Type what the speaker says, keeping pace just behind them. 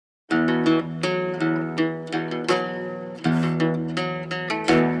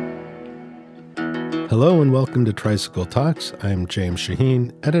Hello and welcome to Tricycle Talks. I'm James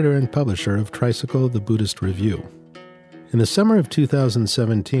Shaheen, editor and publisher of Tricycle, the Buddhist Review. In the summer of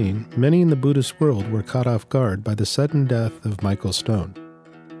 2017, many in the Buddhist world were caught off guard by the sudden death of Michael Stone.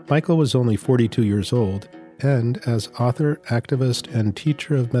 Michael was only 42 years old, and as author, activist, and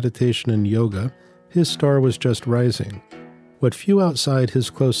teacher of meditation and yoga, his star was just rising. What few outside his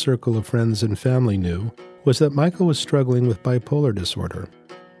close circle of friends and family knew was that Michael was struggling with bipolar disorder.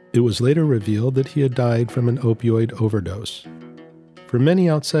 It was later revealed that he had died from an opioid overdose. For many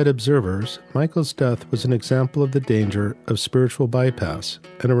outside observers, Michael's death was an example of the danger of spiritual bypass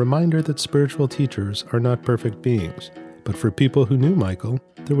and a reminder that spiritual teachers are not perfect beings. But for people who knew Michael,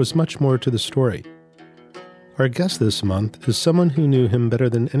 there was much more to the story. Our guest this month is someone who knew him better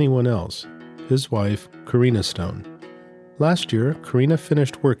than anyone else, his wife, Karina Stone. Last year, Karina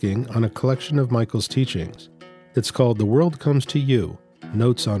finished working on a collection of Michael's teachings. It's called The World Comes to You,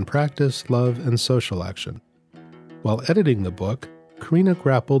 Notes on Practice, Love, and Social Action. While editing the book, Karina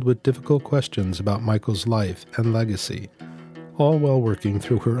grappled with difficult questions about Michael's life and legacy, all while working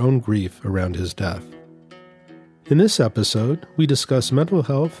through her own grief around his death. In this episode, we discuss mental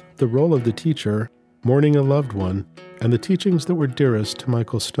health, the role of the teacher, mourning a loved one, and the teachings that were dearest to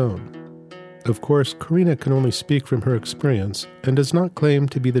Michael Stone. Of course, Karina can only speak from her experience and does not claim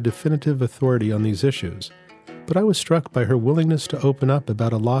to be the definitive authority on these issues, but I was struck by her willingness to open up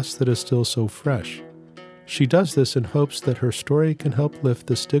about a loss that is still so fresh. She does this in hopes that her story can help lift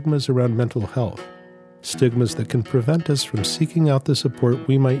the stigmas around mental health, stigmas that can prevent us from seeking out the support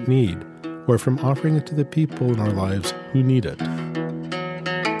we might need or from offering it to the people in our lives who need it.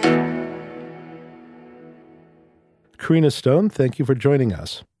 Karina Stone, thank you for joining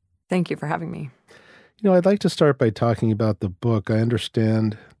us. Thank you for having me. I'd like to start by talking about the book. I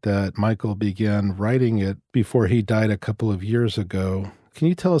understand that Michael began writing it before he died a couple of years ago. Can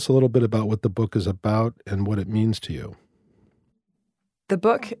you tell us a little bit about what the book is about and what it means to you? The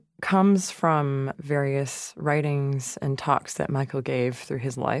book comes from various writings and talks that Michael gave through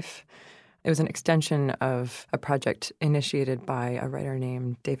his life. It was an extension of a project initiated by a writer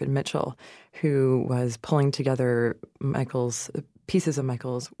named David Mitchell, who was pulling together pieces of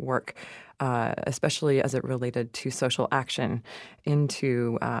Michael's work, especially as it related to social action,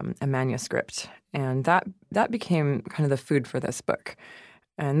 into a manuscript. And that became kind of the food for this book.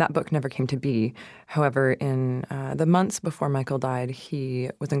 And that book never came to be. However, in the months before Michael died, he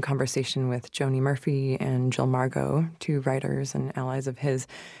was in conversation with Joni Murphy and Jill Margo, two writers and allies of his,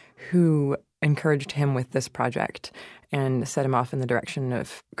 who encouraged him with this project and set him off in the direction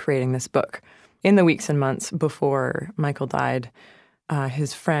of creating this book. In the weeks and months before Michael died,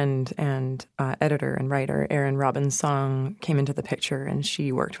 his friend and editor and writer, Erin Robin-Song, came into the picture, and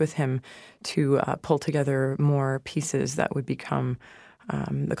she worked with him to pull together more pieces that would become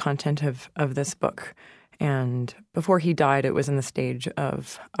the content of this book. And before he died, it was in the stage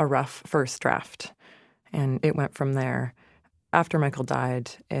of a rough first draft, and it went from there. After Michael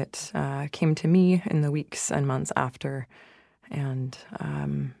died, it came to me in the weeks and months after, and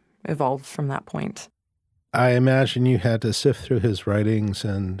evolved from that point. I imagine you had to sift through his writings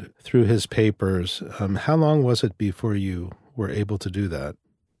and through his papers. How long was it before you were able to do that?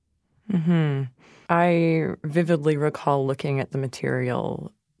 I vividly recall looking at the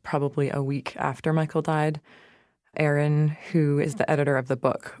material probably a week after Michael died. Erin, who is the editor of the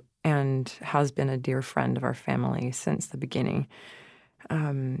book and has been a dear friend of our family since the beginning,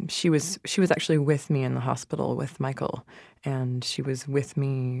 she was actually with me in the hospital with Michael, and she was with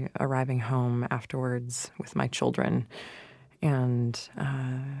me arriving home afterwards with my children, and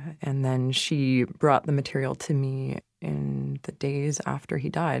then she brought the material to me in the days after he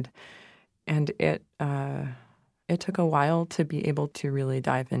died, and it took a while to be able to really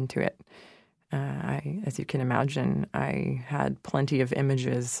dive into it. As you can imagine, I had plenty of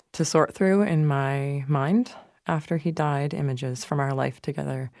images to sort through in my mind after he died, images from our life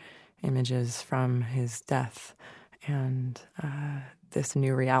together, images from his death, and this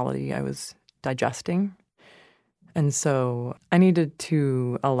new reality I was digesting. And so I needed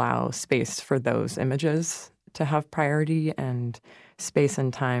to allow space for those images to have priority and space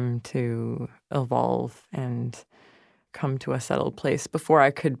and time to evolve and come to a settled place before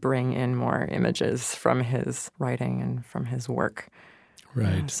I could bring in more images from his writing and from his work.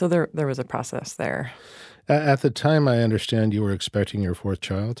 Right. So there was a process there. At the time, I understand you were expecting your fourth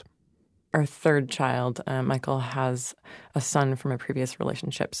child? Our third child. Michael has a son from a previous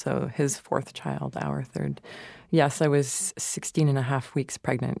relationship, so his fourth child, our third. Yes, I was 16 and a half weeks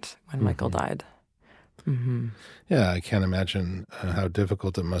pregnant when Michael died. Mm-hmm. Yeah, I can't imagine how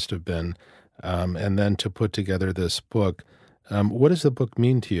difficult it must have been. And then to put together this book, what does the book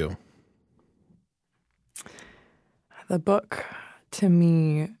mean to you? The book, to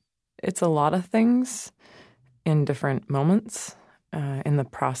me, it's a lot of things in different moments. In the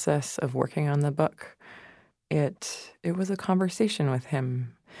process of working on the book, it was a conversation with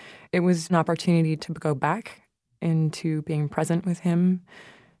him. It was an opportunity to go back into being present with him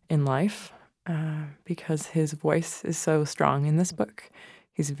in life, because his voice is so strong in this book.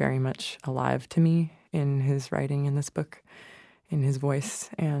 He's very much alive to me in his writing in this book, in his voice.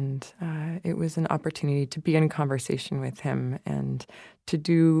 And it was an opportunity to be in conversation with him and to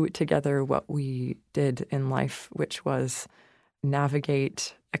do together what we did in life, which was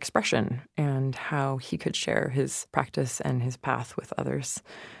navigate expression and how he could share his practice and his path with others.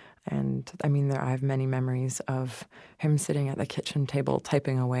 And I mean, I have many memories of him sitting at the kitchen table,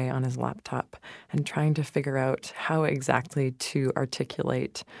 typing away on his laptop and trying to figure out how exactly to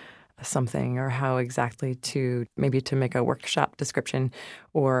articulate something, or how exactly to make a workshop description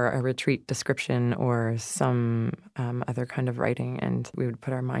or a retreat description or some other kind of writing. And we would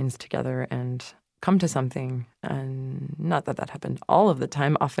put our minds together and come to something. And not that happened all of the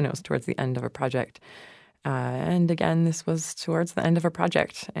time. Often it was towards the end of a project. And again, this was towards the end of a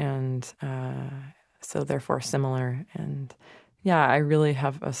project. And so therefore similar. And yeah, I really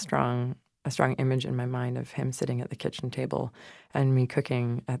have a strong image in my mind of him sitting at the kitchen table and me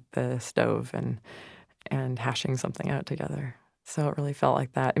cooking at the stove and hashing something out together. So it really felt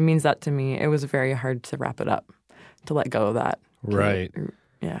like that. It means that to me. It was very hard to wrap it up, to let go of that. Right.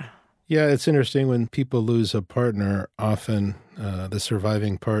 Yeah. Yeah, it's interesting when people lose a partner, often the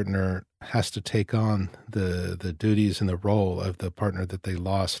surviving partner has to take on the duties and the role of the partner that they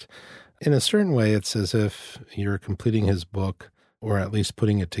lost. In a certain way, it's as if you're completing his book, or at least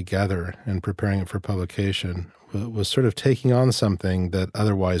putting it together and preparing it for publication, was sort of taking on something that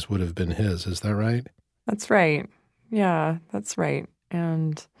otherwise would have been his. Is that right? That's right. Yeah, that's right.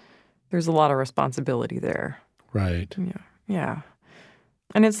 And there's a lot of responsibility there. Right. Yeah.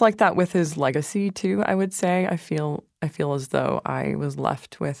 And it's like that with his legacy too, I would say. I feel as though I was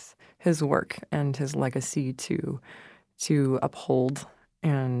left with his work and his legacy to uphold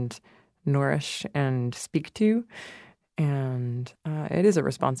and nourish and speak to. And it is a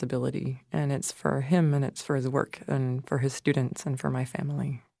responsibility, and it's for him, and it's for his work, and for his students, and for my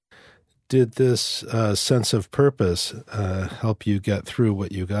family. Did this sense of purpose help you get through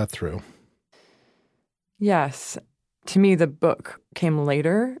what you got through? Yes. To me, the book came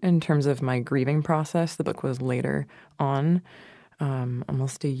later in terms of my grieving process. The book was later on,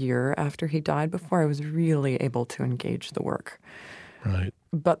 almost a year after he died, before I was really able to engage the work. Right.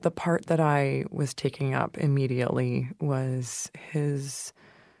 But the part that I was taking up immediately was his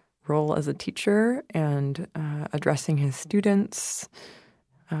role as a teacher and addressing his students.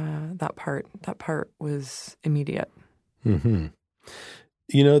 That part was immediate. Mm-hmm.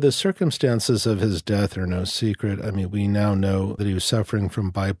 You know, the circumstances of his death are no secret. I mean, we now know that he was suffering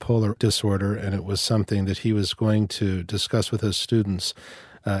from bipolar disorder, and it was something that he was going to discuss with his students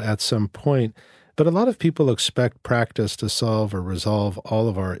at some point. But a lot of people expect practice to solve or resolve all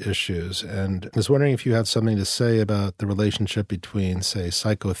of our issues. And I was wondering if you had something to say about the relationship between, say,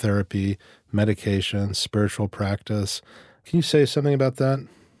 psychotherapy, medication, spiritual practice. Can you say something about that?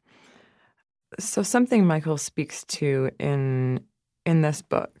 So something Michael speaks to in this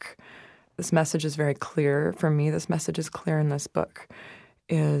book, this message is very clear for me. This message is clear in this book,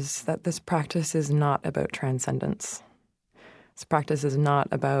 is that this practice is not about transcendence. This practice is not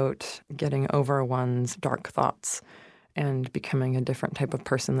about getting over one's dark thoughts and becoming a different type of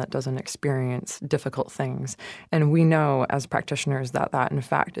person that doesn't experience difficult things. And we know as practitioners that in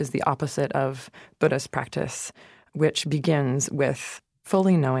fact is the opposite of Buddhist practice, which begins with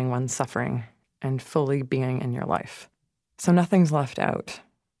fully knowing one's suffering and fully being in your life. So nothing's left out.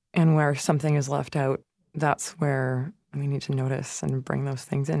 And where something is left out, that's where we need to notice and bring those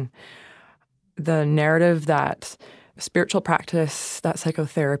things in. The narrative that spiritual practice, that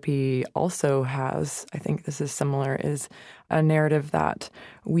psychotherapy also has, I think this is similar, is a narrative that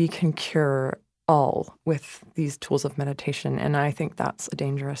we can cure all with these tools of meditation. And I think that's a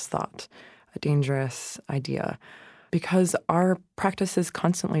dangerous thought, a dangerous idea, because our practice is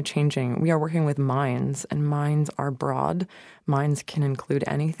constantly changing. We are working with minds, and minds are broad. Minds can include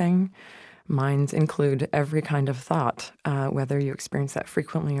anything. Minds include every kind of thought, whether you experience that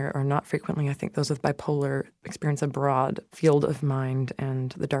frequently or not frequently. I think those with bipolar experience a broad field of mind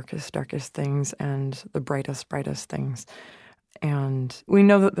and the darkest things and the brightest things. And we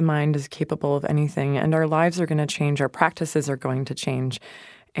know that the mind is capable of anything, and our lives are going to change. Our practices are going to change.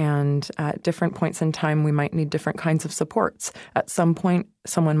 And at different points in time, we might need different kinds of supports. At some point,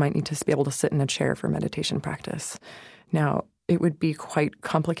 someone might need to be able to sit in a chair for meditation practice. Now, it would be quite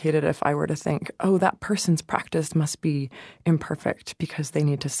complicated if I were to think, oh, that person's practice must be imperfect because they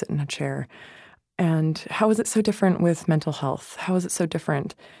need to sit in a chair. And how is it so different with mental health? How is it so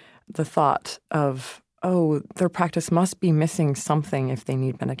different, the thought of, oh, their practice must be missing something if they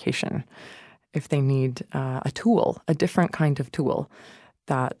need medication, if they need a tool, a different kind of tool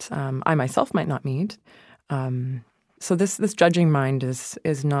that I myself might not need. So this judging mind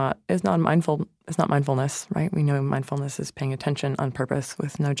is not mindfulness, right? We know mindfulness is paying attention on purpose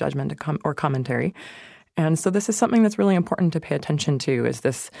with no judgment or commentary. And so this is something that's really important to pay attention to, is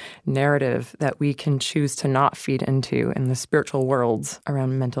this narrative that we can choose to not feed into in the spiritual worlds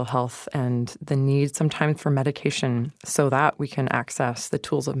around mental health and the need sometimes for medication so that we can access the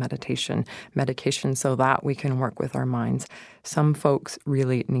tools of meditation so that we can work with our minds. Some folks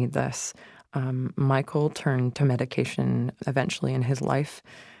really need this. Michael turned to medication eventually in his life,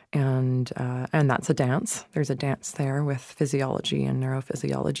 and that's a dance. There's a dance there with physiology and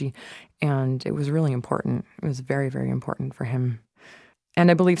neurophysiology, and it was really important. It was very, very important for him. And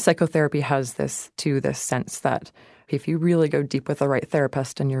I believe psychotherapy has this sense that if you really go deep with the right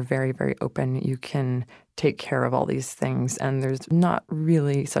therapist and you're very, very open, you can take care of all these things. And there's not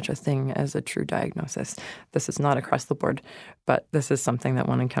really such a thing as a true diagnosis. This is not across the board, but this is something that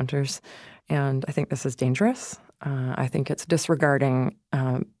one encounters. And I think this is dangerous. I think it's disregarding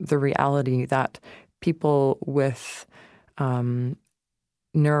the reality that people with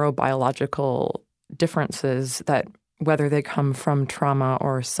neurobiological differences, that whether they come from trauma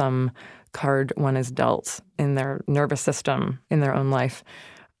or some card one is dealt in their nervous system in their own life,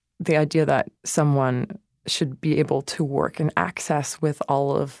 the idea that someone should be able to work and access with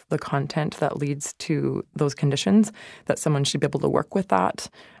all of the content that leads to those conditions, that someone should be able to work with that,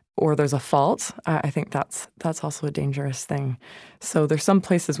 or there's a fault, I think that's also a dangerous thing. So there's some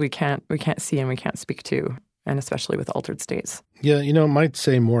places we can't see and we can't speak to, and especially with altered states. Yeah, it might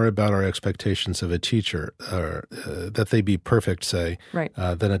say more about our expectations of a teacher, or that they be perfect, say, right,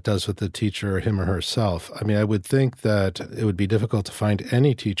 than it does with the teacher, him or herself. I mean, I would think that it would be difficult to find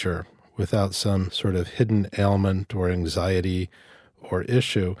any teacher without some sort of hidden ailment or anxiety or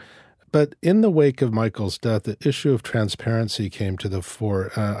issue. But in the wake of Michael's death, the issue of transparency came to the fore.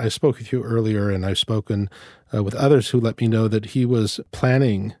 I spoke with you earlier, and I've spoken with others who let me know that he was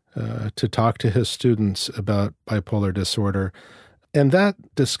planning to talk to his students about bipolar disorder. And that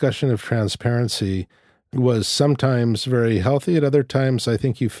discussion of transparency was sometimes very healthy. At other times, I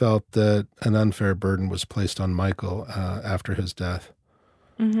think you felt that an unfair burden was placed on Michael after his death.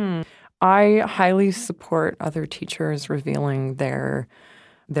 Mm-hmm. I highly support other teachers revealing their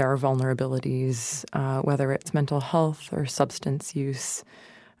vulnerabilities, whether it's mental health or substance use.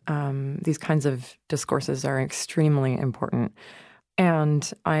 These kinds of discourses are extremely important.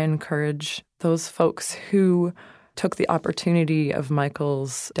 And I encourage those folks who took the opportunity of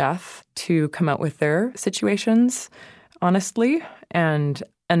Michael's death to come out with their situations honestly, and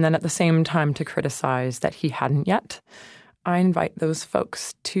then at the same time to criticize that he hadn't yet. I invite those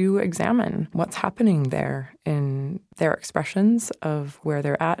folks to examine what's happening there in their expressions of where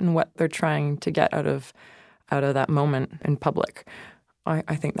they're at and what they're trying to get out of that moment in public.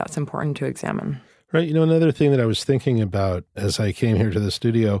 I think that's important to examine. Right. Another thing that I was thinking about as I came here to the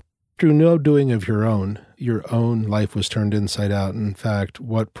studio, through no doing of your own life was turned inside out. In fact,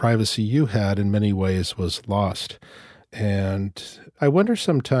 what privacy you had in many ways was lost. And I wonder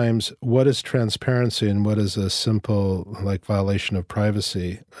sometimes, what is transparency and what is a simple, violation of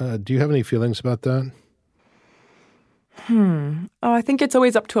privacy? Do you have any feelings about that? Oh, I think it's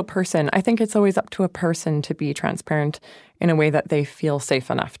always up to a person. I think it's always up to a person to be transparent in a way that they feel safe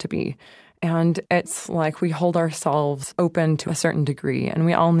enough to be. And it's like we hold ourselves open to a certain degree, and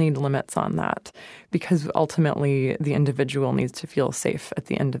we all need limits on that because ultimately the individual needs to feel safe at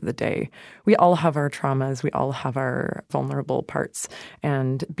the end of the day. We all have our traumas. We all have our vulnerable parts.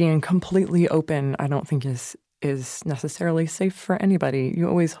 And being completely open, I don't think is necessarily safe for anybody. You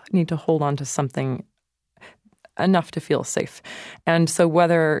always need to hold on to something enough to feel safe. And so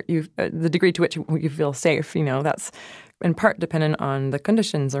whether the degree to which you feel safe, that's in part dependent on the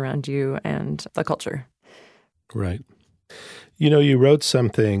conditions around you and the culture. Right. You wrote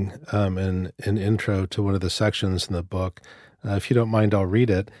something in an intro to one of the sections in the book. If you don't mind, I'll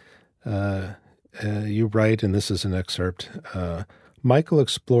read it. You write, and this is an excerpt, Michael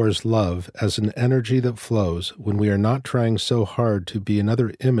explores love as an energy that flows when we are not trying so hard to be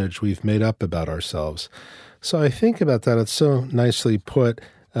another image we've made up about ourselves. So I think about that. It's so nicely put,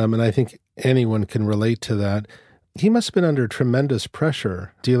 and I think anyone can relate to that. He must have been under tremendous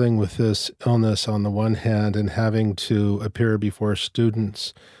pressure dealing with this illness on the one hand and having to appear before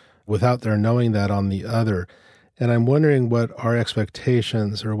students without their knowing that on the other. And I'm wondering what our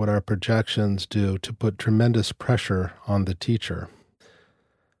expectations or what our projections do to put tremendous pressure on the teacher.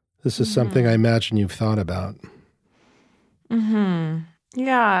 This is something I imagine you've thought about.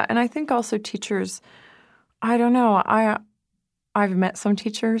 Yeah, and I think also teachers, I don't know, I've met some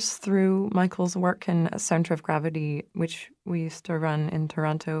teachers through Michael's work in a Center of Gravity, which we used to run in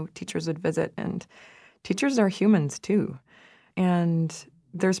Toronto. Teachers would visit, and teachers are humans too. And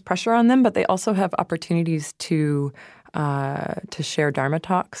there's pressure on them, but they also have opportunities to share Dharma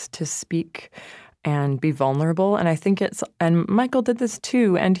talks, to speak and be vulnerable. And I think and Michael did this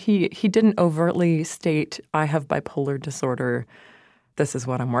too, and he didn't overtly state, I have bipolar disorder, this is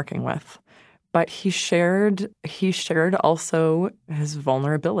what I'm working with. But he shared also his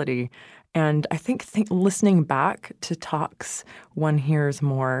vulnerability. And I think listening back to talks, one hears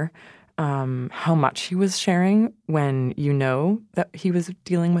more how much he was sharing when you know that he was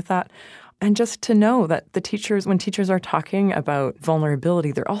dealing with that. And just to know that when teachers are talking about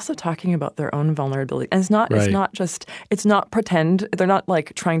vulnerability, they're also talking about their own vulnerability. And it's not pretend. They're not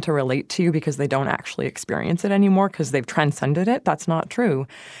like trying to relate to you because they don't actually experience it anymore because they've transcended it. That's not true.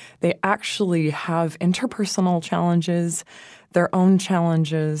 They actually have interpersonal challenges, their own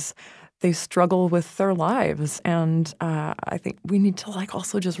challenges. They struggle with their lives. And I think we need to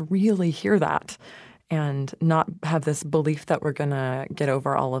also just really hear that and not have this belief that we're going to get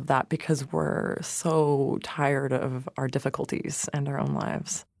over all of that because we're so tired of our difficulties and our own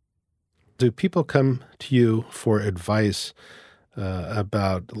lives. Do people come to you for advice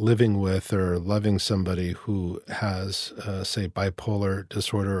about living with or loving somebody who has, say, bipolar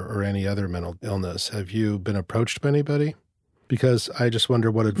disorder or any other mental illness? Have you been approached by anybody? Because I just wonder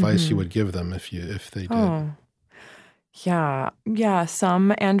what advice you would give them if they did. Oh. Yeah,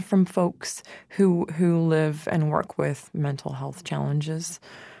 some, and from folks who live and work with mental health challenges.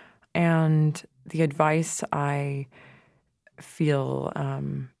 And the advice I feel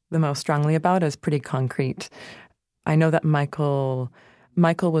the most strongly about is pretty concrete. I know that Michael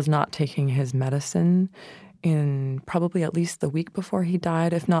was not taking his medicine in probably at least the week before he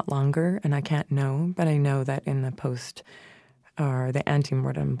died, if not longer, and I can't know, but I know that in the the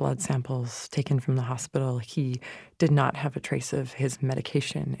antemortem blood samples taken from the hospital, he did not have a trace of his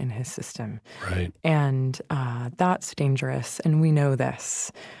medication in his system. Right. And that's dangerous, and we know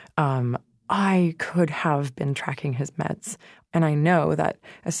this. I could have been tracking his meds, and I know that,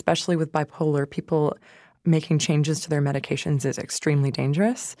 especially with bipolar, people making changes to their medications is extremely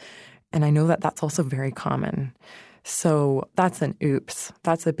dangerous, and I know that that's also very common. So that's an oops.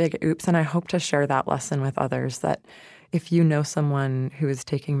 That's a big oops, and I hope to share that lesson with others, that if you know someone who is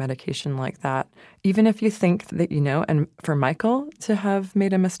taking medication like that, even if you think that and for Michael to have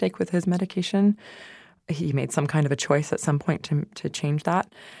made a mistake with his medication, he made some kind of a choice at some point to change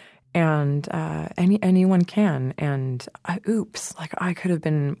that. And anyone can. And oops, I could have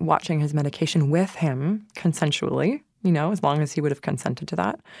been watching his medication with him consensually, as long as he would have consented to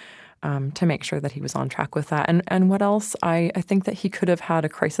that, to make sure that he was on track with that. And what else? I think that he could have had a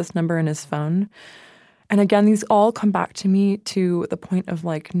crisis number in his phone. And again, these all come back to me to the point of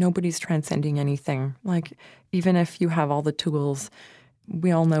nobody's transcending anything. Even if you have all the tools,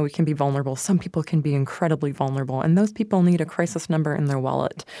 we all know we can be vulnerable. Some people can be incredibly vulnerable, and those people need a crisis number in their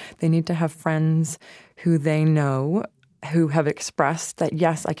wallet. They need to have friends who they know who have expressed that,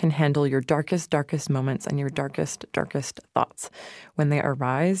 yes, I can handle your darkest moments and your darkest thoughts. When they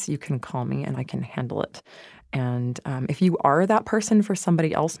arise, you can call me and I can handle it. And if you are that person for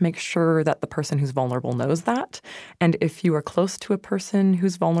somebody else, make sure that the person who's vulnerable knows that. And if you are close to a person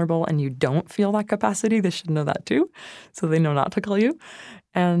who's vulnerable and you don't feel that capacity, they should know that too, so they know not to call you.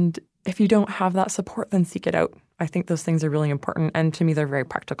 And if you don't have that support, then seek it out. I think those things are really important. And to me, they're very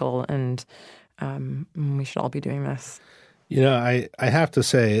practical, and we should all be doing this. I have to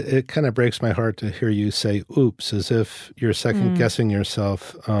say, it kind of breaks my heart to hear you say, oops, as if you're second guessing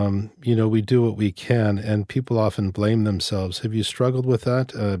yourself. We do what we can, and people often blame themselves. Have you struggled with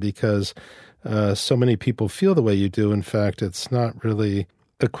that? Because so many people feel the way you do. In fact, it's not really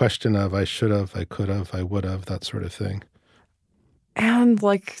a question of I should have, I could have, I would have, that sort of thing. And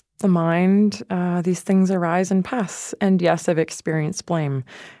like the mind, these things arise and pass. And yes, I've experienced blame.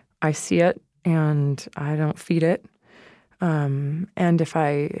 I see it and I don't feed it. And if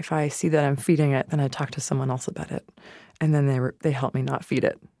I see that I'm feeding it, then I talk to someone else about it, and then they help me not feed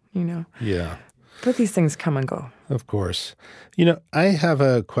it. Yeah. But these things come and go. Of course. I have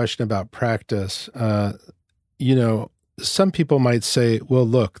a question about practice. Some people might say, well,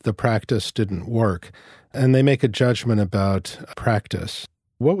 look, the practice didn't work, and they make a judgment about practice.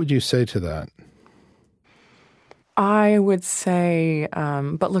 What would you say to that? I would say,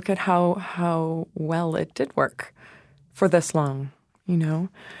 but look at how well it did work for this long, you know.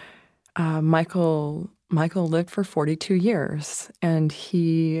 Michael lived for 42 years, and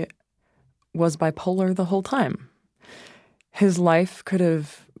he was bipolar the whole time. His life could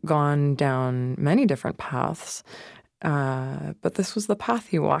have gone down many different paths, but this was the path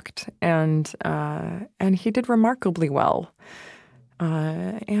he walked, and he did remarkably well.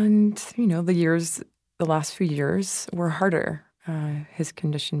 And you know, the last few years were harder. His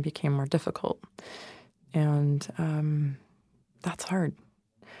condition became more difficult, and that's hard.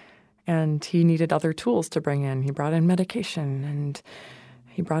 And he needed other tools to bring in. He brought in medication, and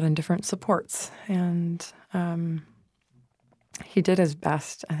he brought in different supports, and he did his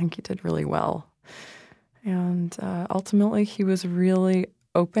best. I think he did really well. And ultimately, he was really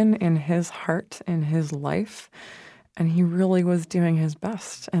open in his heart, in his life, and he really was doing his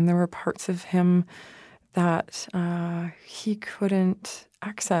best. And there were parts of him that he couldn't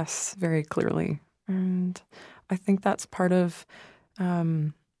access very clearly. And I think that's part of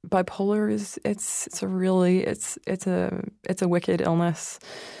bipolar. It's a wicked illness.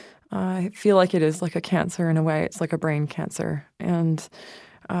 I feel like it is like a cancer in a way. It's like a brain cancer, and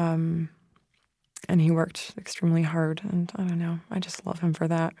he worked extremely hard. And I don't know, I just love him for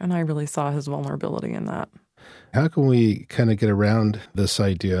that. And I really saw his vulnerability in that. How can we kind of get around this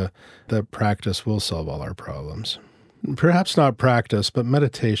idea that practice will solve all our problems? Perhaps not practice, but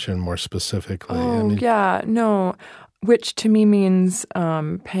meditation more specifically. Which to me means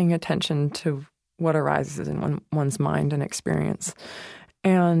paying attention to what arises in one's mind and experience.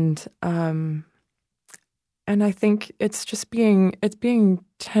 And I think it's just being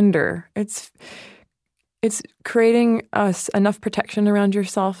tender. It's creating enough protection around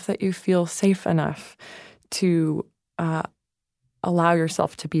yourself that you feel safe enough to allow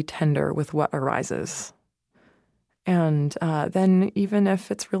yourself to be tender with what arises. And then even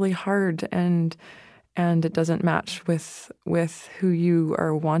if it's really hard and it doesn't match with who you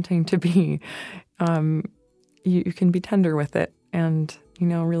are wanting to be, you can be tender with it and, you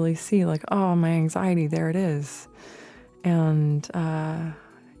know, really see like, oh, my anxiety, there it is. And,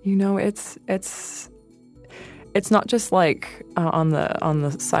 you know, it's not just like on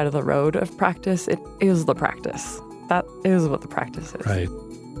the side of the road of practice. It is the practice. That is what the practice is. Right.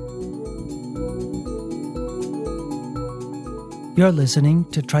 You're listening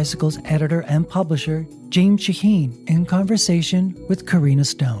to Tricycle's editor and publisher, James Shaheen, in conversation with Karina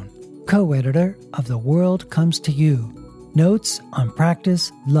Stone, co-editor of The World Comes to You, Notes on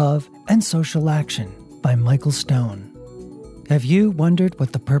Practice, Love, and Social Action by Michael Stone. Have you wondered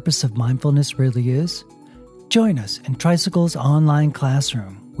what the purpose of mindfulness really is? Join us in Tricycle's online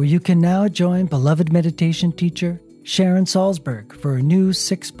classroom, where you can now join beloved meditation teacher Sharon Salzberg for a new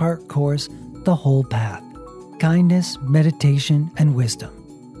 6-part course, The Whole Path: Kindness, Meditation, and Wisdom.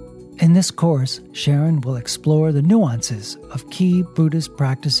 In this course, Sharon will explore the nuances of key Buddhist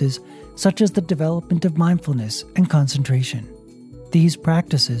practices such as the development of mindfulness and concentration. These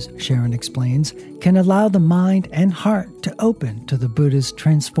practices, Sharon explains, can allow the mind and heart to open to the Buddha's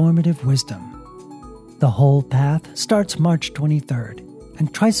transformative wisdom. The Whole Path starts March 23rd,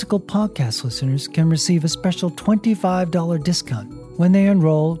 and Tricycle podcast listeners can receive a special $25 discount when they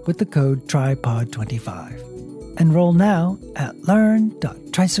enroll with the code TRIPOD25. Enroll now at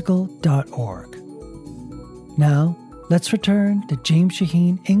learn.tricycle.org. Now, let's return to James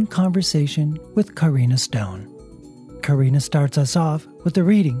Shaheen in conversation with Karina Stone. Karina starts us off with a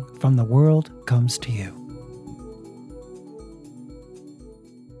reading from The World Comes to You.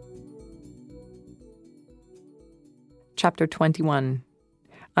 Chapter 21,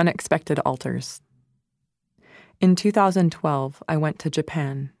 Unexpected Altars. In 2012, I went to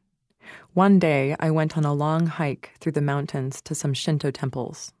Japan. One day, I went on a long hike through the mountains to some Shinto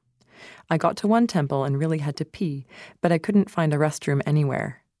temples. I got to one temple and really had to pee, but I couldn't find a restroom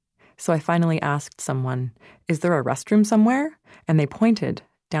anywhere. So I finally asked someone, "Is there a restroom somewhere?" And they pointed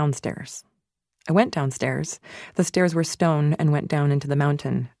downstairs. I went downstairs. The stairs were stone and went down into the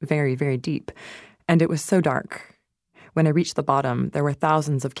mountain, very, very deep, and it was so dark. When I reached the bottom, there were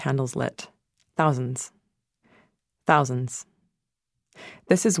thousands of candles lit. Thousands. Thousands.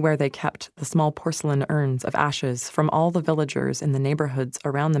 This is where they kept the small porcelain urns of ashes from all the villagers in the neighborhoods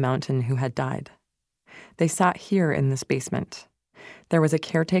around the mountain who had died. They sat here in this basement. There was a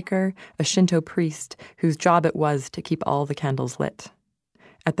caretaker, a Shinto priest, whose job it was to keep all the candles lit.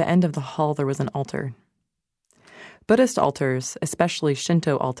 At the end of the hall there was an altar. Buddhist altars, especially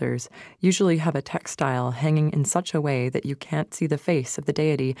Shinto altars, usually have a textile hanging in such a way that you can't see the face of the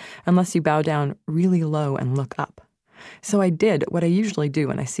deity unless you bow down really low and look up. So I did what I usually do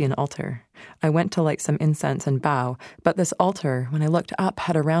when I see an altar. I went to light some incense and bow, but this altar, when I looked up,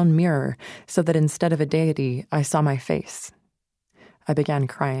 had a round mirror so that instead of a deity, I saw my face. I began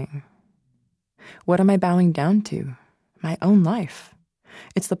crying. What am I bowing down to? My own life.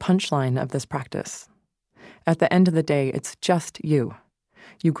 It's the punchline of this practice. At the end of the day, it's just you.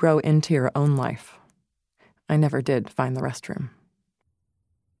 You grow into your own life. I never did find the restroom.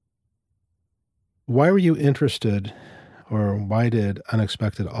 Why were you interested, or why did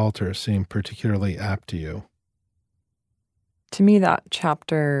Unexpected Altar seem particularly apt to you? To me, that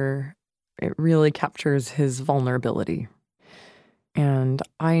chapter, it really captures his vulnerability. And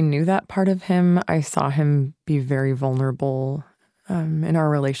I knew that part of him. I saw him be very vulnerable in our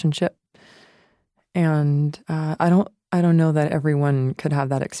relationship. And I don't know that everyone could have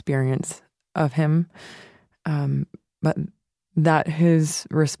that experience of him. But that his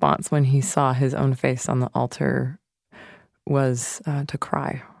response when he saw his own face on the altar was to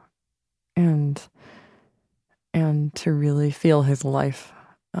cry and to really feel his life.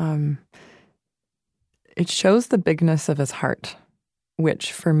 It shows the bigness of his heart,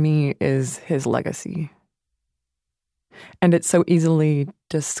 which for me is his legacy. And it's so easily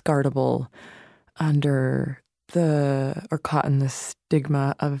discardable or caught in the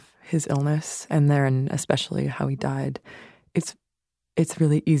stigma of his illness, and then especially how he died. It's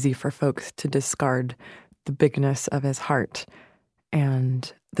really easy for folks to discard the bigness of his heart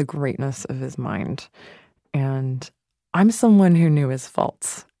and the greatness of his mind. And I'm someone who knew his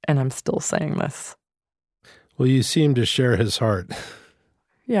faults, and I'm still saying this. Well, you seem to share his heart.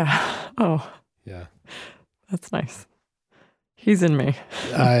 Yeah. Oh. Yeah. That's nice. He's in me.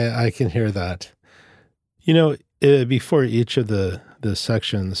 I can hear that. You know, before each of the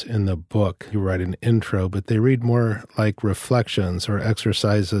sections in the book, you write an intro, but they read more like reflections or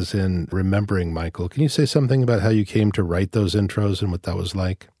exercises in remembering Michael. Can you say something about how you came to write those intros and what that was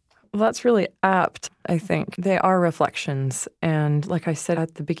like? Well, that's really apt, I think. They are reflections. And like I said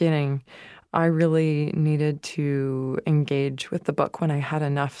at the beginning, I really needed to engage with the book when I had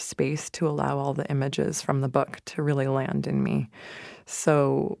enough space to allow all the images from the book to really land in me.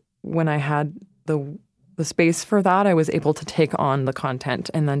 So when I had the space for that, I was able to take on the content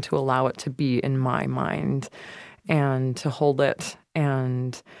and then to allow it to be in my mind and to hold it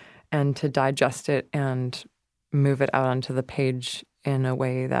and to digest it and move it out onto the page in a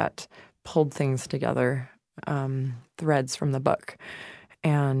way that pulled things together, threads from the book.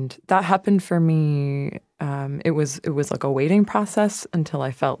 And that happened for me. It was like a waiting process until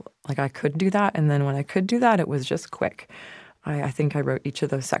I felt like I could do that. And then when I could do that, it was just quick. I think I wrote each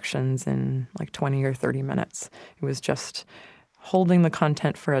of those sections in like 20 or 30 minutes. It was just holding the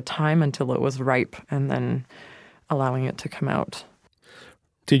content for a time until it was ripe and then allowing it to come out.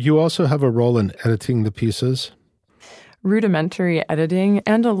 Did you also have a role in editing the pieces? Rudimentary editing,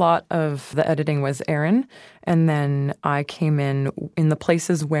 and a lot of the editing was Aaron. And then I came in the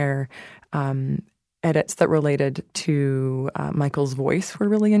places where edits that related to Michael's voice were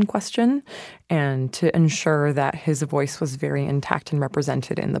really in question, and to ensure that his voice was very intact and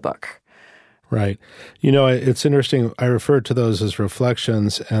represented in the book. Right. You know, it's interesting. I refer to those as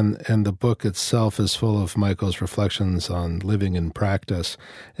reflections, and the book itself is full of Michael's reflections on living in practice.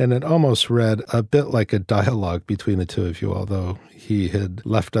 And it almost read a bit like a dialogue between the two of you, although he had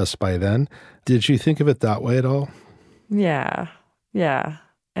left us by then. Did you think of it that way at all? Yeah.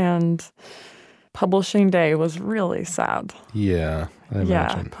 And publishing day was really sad. Yeah, I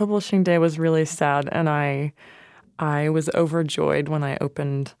imagine. Yeah, publishing day was really sad. And I was overjoyed when I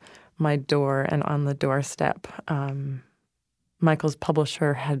opened my door, and on the doorstep, Michael's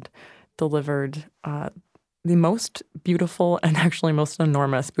publisher had delivered the most beautiful and actually most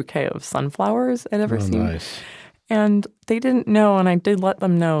enormous bouquet of sunflowers I'd ever seen. Nice. And they didn't know, and I did let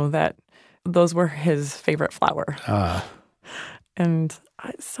them know that those were his favorite flower. And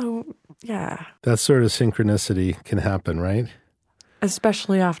yeah. That sort of synchronicity can happen, right?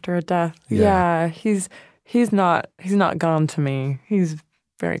 Especially after a death. Yeah, he's not gone to me. He's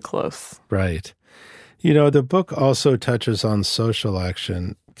very close. Right. You know, the book also touches on social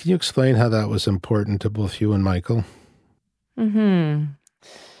action. Can you explain how that was important to both you and Michael?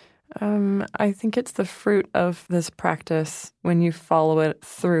 I think it's the fruit of this practice when you follow it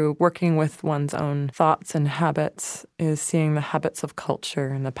through. Working with one's own thoughts and habits is seeing the habits of culture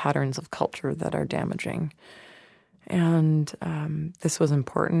and the patterns of culture that are damaging. And this was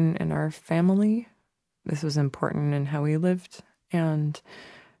important in our family. This was important in how we lived. And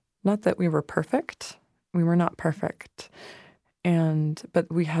not that we were perfect. We were not perfect. But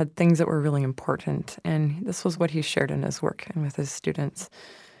we had things that were really important. And this was what he shared in his work and with his students.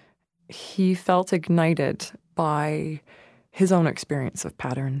 He felt ignited by his own experience of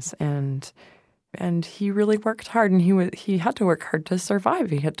patterns, and he really worked hard, and he had to work hard to survive.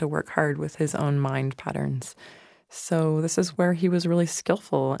 He had to work hard with his own mind patterns. So this is where he was really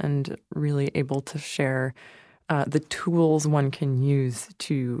skillful and really able to share the tools one can use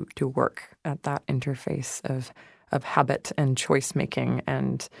to work at that interface of habit and choice making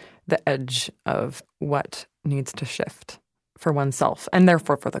and the edge of what needs to shift for oneself and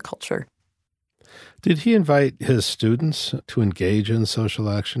therefore for the culture. Did he invite his students to engage in social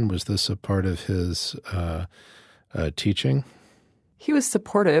action? Was this a part of his teaching? He was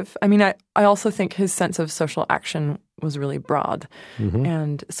supportive. I mean, I also think his sense of social action was really broad. Mm-hmm.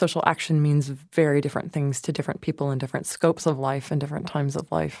 And social action means very different things to different people in different scopes of life and different times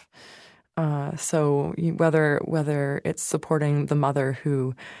of life. So whether it's supporting the mother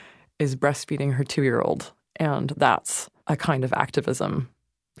who is breastfeeding her 2-year-old, and that's a kind of activism,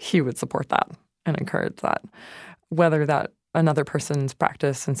 he would support that and encourage that. Whether that another person's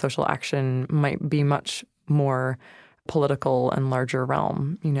practice and social action might be much more political and larger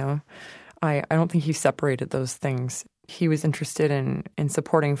realm, I don't think he separated those things. He was interested in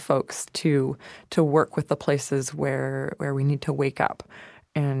supporting folks to work with the places where we need to wake up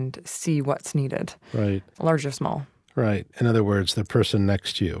and see what's needed. Right. Large or small. Right. In other words, the person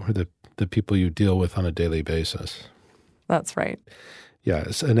next to you, or the people you deal with on a daily basis. That's right.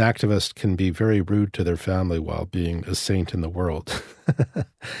 Yes, an activist can be very rude to their family while being a saint in the world.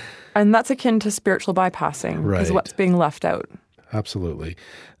 And that's akin to spiritual bypassing, right, is what's being left out. Absolutely.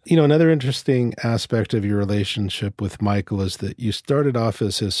 Another interesting aspect of your relationship with Michael is that you started off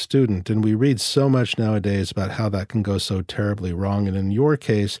as his student, and we read so much nowadays about how that can go so terribly wrong. And in your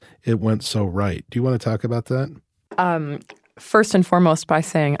case, it went so right. Do you want to talk about that? First and foremost by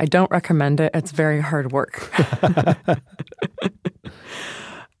saying I don't recommend it. It's very hard work.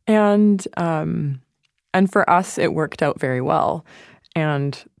 And for us, it worked out very well.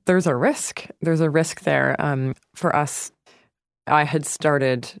 And there's a risk. There's a risk there. For us, I had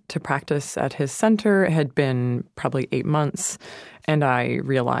started to practice at his center. It had been probably 8 months, and I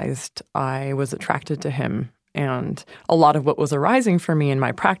realized I was attracted to him. And a lot of what was arising for me in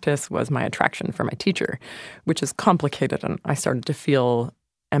my practice was my attraction for my teacher, which is complicated. And I started to feel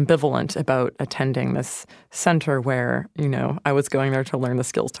ambivalent about attending this center where, I was going there to learn the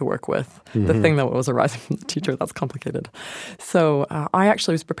skills to work with. Mm-hmm. The thing that was arising from the teacher, that's complicated. So I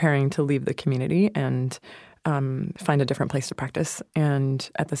actually was preparing to leave the community and find a different place to practice. And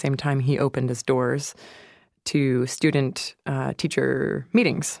at the same time, he opened his doors to student-teacher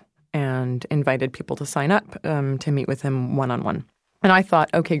meetings and invited people to sign up to meet with him one-on-one. And I thought,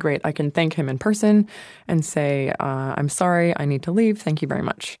 okay, great, I can thank him in person and say, I'm sorry, I need to leave, thank you very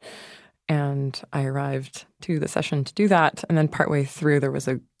much. And I arrived to the session to do that. And then partway through, there was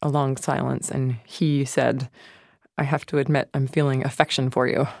a long silence, and he said, I have to admit, I'm feeling affection for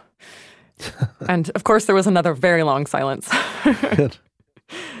you. And of course, there was another very long silence.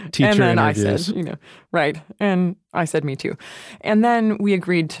 Teacher and then interviews. I said, right. And I said, me too. And then we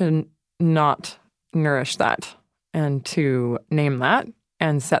agreed to not nourish that and to name that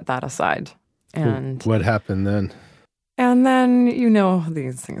and set that aside. And what happened then? And then,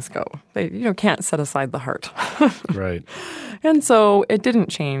 these things go. They, can't set aside the heart. Right. And so it didn't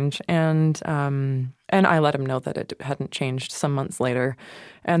change. And I let him know that it hadn't changed some months later.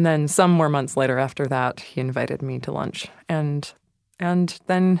 And then some more months later after that, he invited me to lunch. And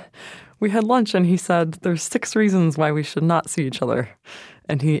then we had lunch, and he said, there's 6 reasons why we should not see each other.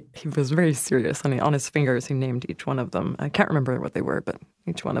 And he was very serious. And on his fingers, he named each one of them. I can't remember what they were, but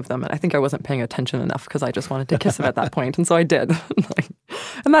each one of them. And I think I wasn't paying attention enough because I just wanted to kiss him at that point. And so I did.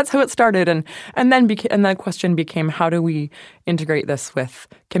 And that's how it started. And then the question became, how do we integrate this with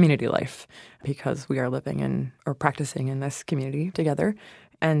community life? Because we are living in or practicing in this community together.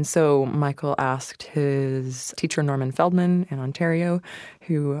 And so Michael asked his teacher, Norman Feldman, in Ontario,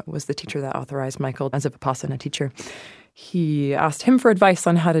 who was the teacher that authorized Michael as a Vipassana teacher. He asked him for advice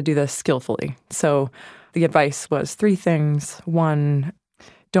on how to do this skillfully. So the advice was 3 things. 1,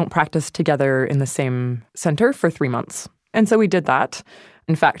 don't practice together in the same center for 3 months. And so we did that.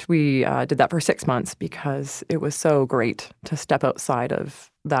 In fact, we did that for 6 months because it was so great to step outside of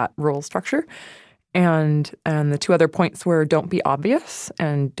that role structure. And the 2 other points were don't be obvious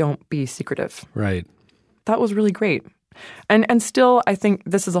and don't be secretive. Right. That was really great. And still, I think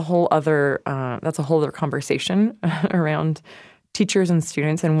this is a whole other conversation around teachers and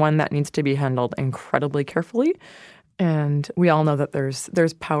students, and one that needs to be handled incredibly carefully. And we all know that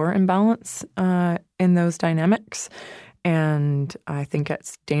there's power imbalance in those dynamics, and I think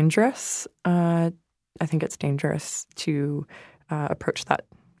it's dangerous. I think it's dangerous to approach that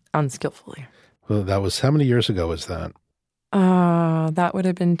unskillfully. Well, that was, how many years ago was that? That would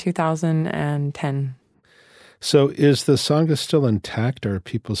have been 2010. So is the Sangha still intact? Are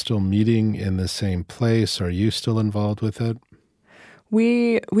people still meeting in the same place? Are you still involved with it?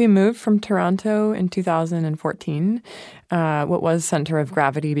 We moved from Toronto in 2014. What was Center of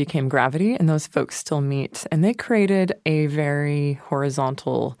Gravity became Gravity, and those folks still meet. And they created a very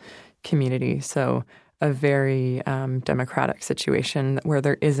horizontal community, so a very democratic situation where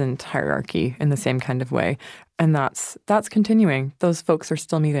there isn't hierarchy in the same kind of way. And that's continuing. Those folks are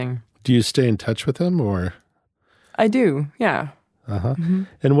still meeting. Do you stay in touch with them, or? I do, yeah. Uh-huh. Mm-hmm.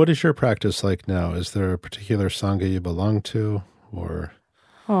 And what is your practice like now? Is there a particular Sangha you belong to, or?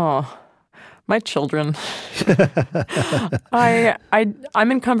 Oh, my children.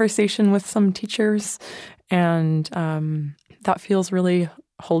 I'm in conversation with some teachers, and that feels really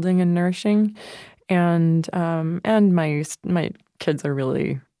holding and nourishing. And my kids are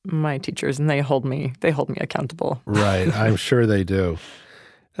really my teachers, and they hold me accountable. Right, I'm sure they do.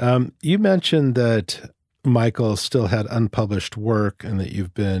 You mentioned that Michael still had unpublished work and that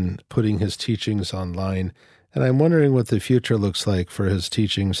you've been putting his teachings online. And I'm wondering what the future looks like for his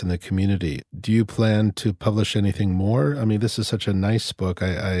teachings in the community. Do you plan to publish anything more? I mean, this is such a nice book.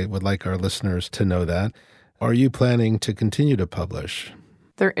 I would like our listeners to know that. Are you planning to continue to publish?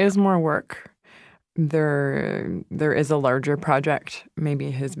 There is more work. There is a larger project,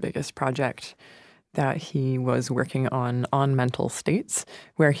 maybe his biggest project, that he was working on mental states,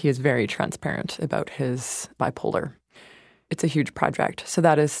 where he is very transparent about his bipolar. It's a huge project. So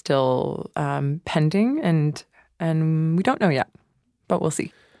that is still pending, and we don't know yet, but we'll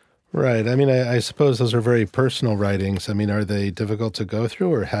see. Right. I mean, I suppose those are very personal writings. I mean, are they difficult to go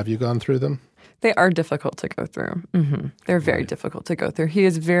through, or have you gone through them? They are difficult to go through. Mm-hmm. They're very difficult to go through. He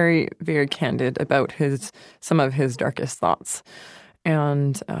is very, very candid about some of his darkest thoughts.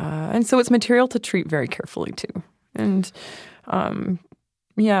 And so it's material to treat very carefully too. And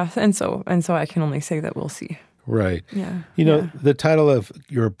and so I can only say that we'll see. Right. Yeah. You know, the title of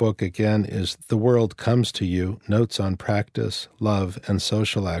your book again is The World Comes to You: Notes on Practice, Love, and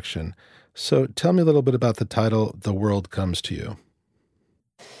Social Action. So tell me a little bit about the title, The World Comes to You.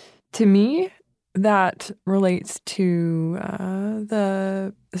 To me, that relates to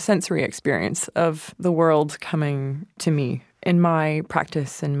the sensory experience of the world coming to me. In my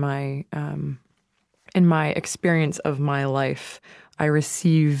practice, in my experience of my life, I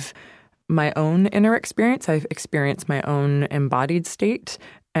receive my own inner experience. I've experienced my own embodied state,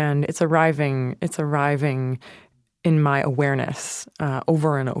 and it's arriving in my awareness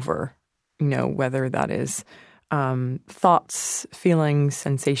over and over. You know, whether that is thoughts, feelings,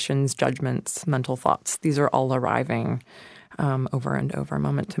 sensations, judgments, mental thoughts. These are all arriving over and over,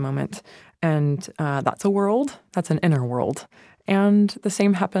 moment to moment. And that's a world. That's an inner world. And the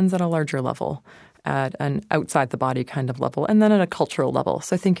same happens at a larger level, at an outside the body kind of level, and then at a cultural level.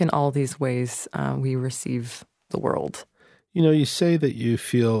 So I think in all these ways, we receive the world. You know, you say that you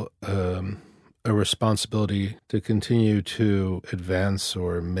feel a responsibility to continue to advance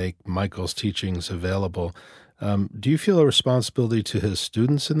or make Michael's teachings available. Do you feel a responsibility to his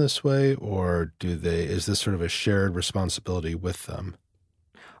students in this way, or is this sort of a shared responsibility with them?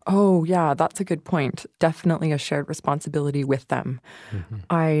 Oh, yeah, that's a good point. Definitely a shared responsibility with them. Mm-hmm.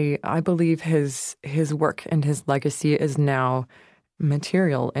 I believe his work and his legacy is now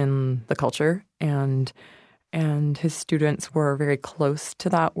material in the culture, and his students were very close to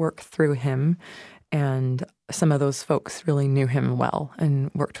that work through him, and some of those folks really knew him well and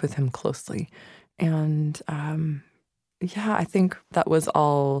worked with him closely. And I think that was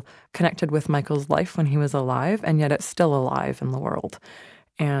all connected with Michael's life when he was alive, and yet it's still alive in the world.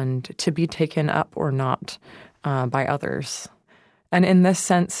 And to be taken up or not by others. And in this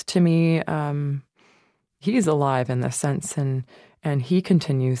sense, to me, he's alive in this sense, and he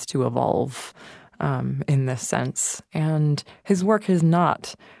continues to evolve in this sense. And his work is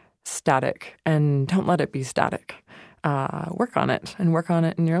not static, and don't let it be static. Work on it, and work on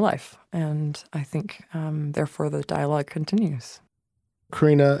it in your life. And I think, therefore, the dialogue continues.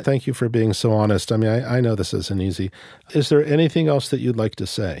 Karina, thank you for being so honest. I mean, I know this isn't easy. Is there anything else that you'd like to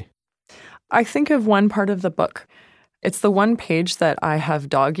say? I think of one part of the book. It's the one page that I have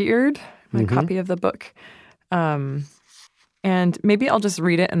dog-eared, my copy of the book. And maybe I'll just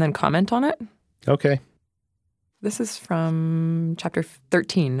read it and then comment on it. Okay. This is from chapter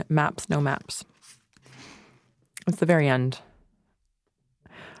 13, Maps, No Maps. It's the very end.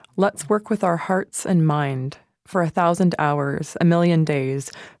 Let's work with our hearts and mind for 1,000 hours, 1,000,000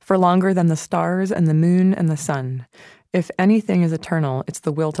 days, for longer than the stars and the moon and the sun. If anything is eternal, it's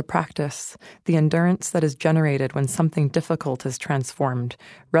the will to practice, the endurance that is generated when something difficult is transformed,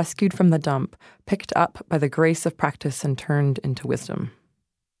 rescued from the dump, picked up by the grace of practice and turned into wisdom.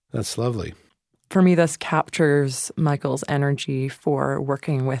 That's lovely. For me, this captures Michael's energy for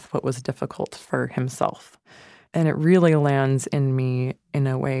working with what was difficult for himself. And it really lands in me in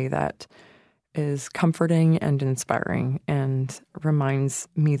a way that is comforting and inspiring and reminds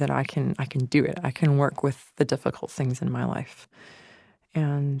me that I can do it. I can work with the difficult things in my life.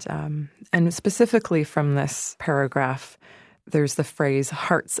 And specifically from this paragraph, there's the phrase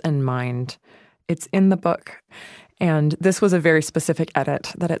hearts and mind. It's in the book. And this was a very specific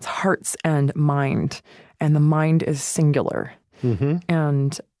edit, that it's hearts and mind. And the mind is singular. Mm-hmm.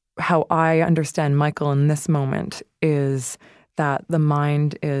 And how I understand Michael in this moment is that the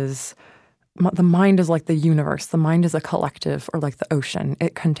mind is like the universe. The mind is a collective, or like the ocean.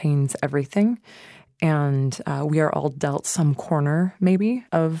 It contains everything. And we are all dealt some corner, maybe,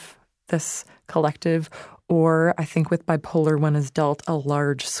 of this collective. Or I think with bipolar, one is dealt a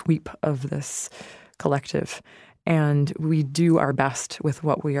large sweep of this collective. And we do our best with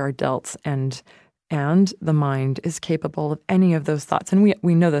what we are dealt. And the mind is capable of any of those thoughts. And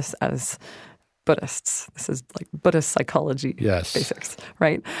we know this as Buddhists. This is like Buddhist psychology basics,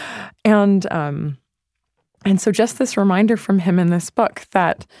 right? And so just this reminder from him in this book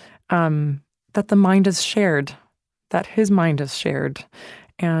that the mind is shared, that his mind is shared.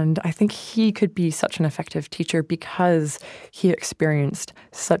 And I think he could be such an effective teacher because he experienced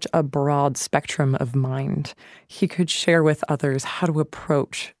such a broad spectrum of mind. He could share with others how to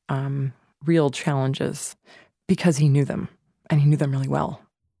approach real challenges because he knew them, and he knew them really well.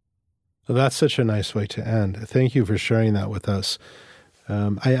 Well, that's such a nice way to end. Thank you for sharing that with us.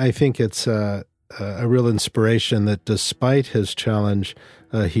 I think it's a real inspiration that despite his challenge,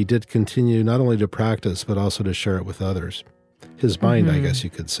 he did continue not only to practice, but also to share it with others. His mind, I guess you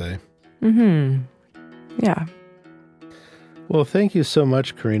could say. Mm-hmm. Yeah. Well, thank you so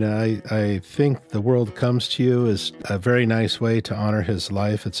much, Karina. I think The World Comes to You is a very nice way to honor his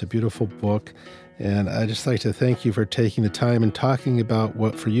life. It's a beautiful book. And I'd just like to thank you for taking the time and talking about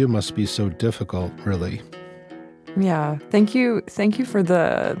what for you must be so difficult, really. Yeah. Thank you. Thank you for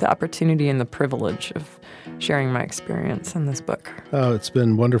the opportunity and the privilege of sharing my experience in this book. Oh, it's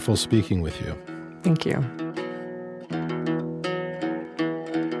been wonderful speaking with you. Thank you.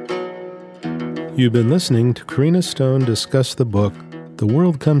 You've been listening to Karina Stone discuss the book, The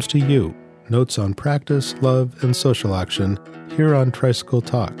World Comes to You, Notes on Practice, Love, and Social Action, here on Tricycle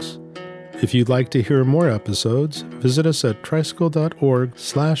Talks. If you'd like to hear more episodes, visit us at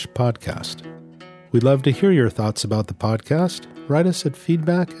tricycle.org/podcast. We'd love to hear your thoughts about the podcast. Write us at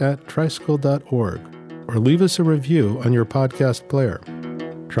feedback@tricycle.org or leave us a review on your podcast player.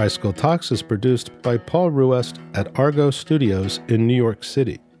 Tricycle Talks is produced by Paul Ruest at Argo Studios in New York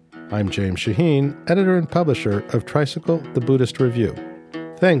City. I'm James Shaheen, editor and publisher of Tricycle, the Buddhist Review.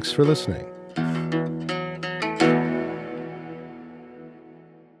 Thanks for listening.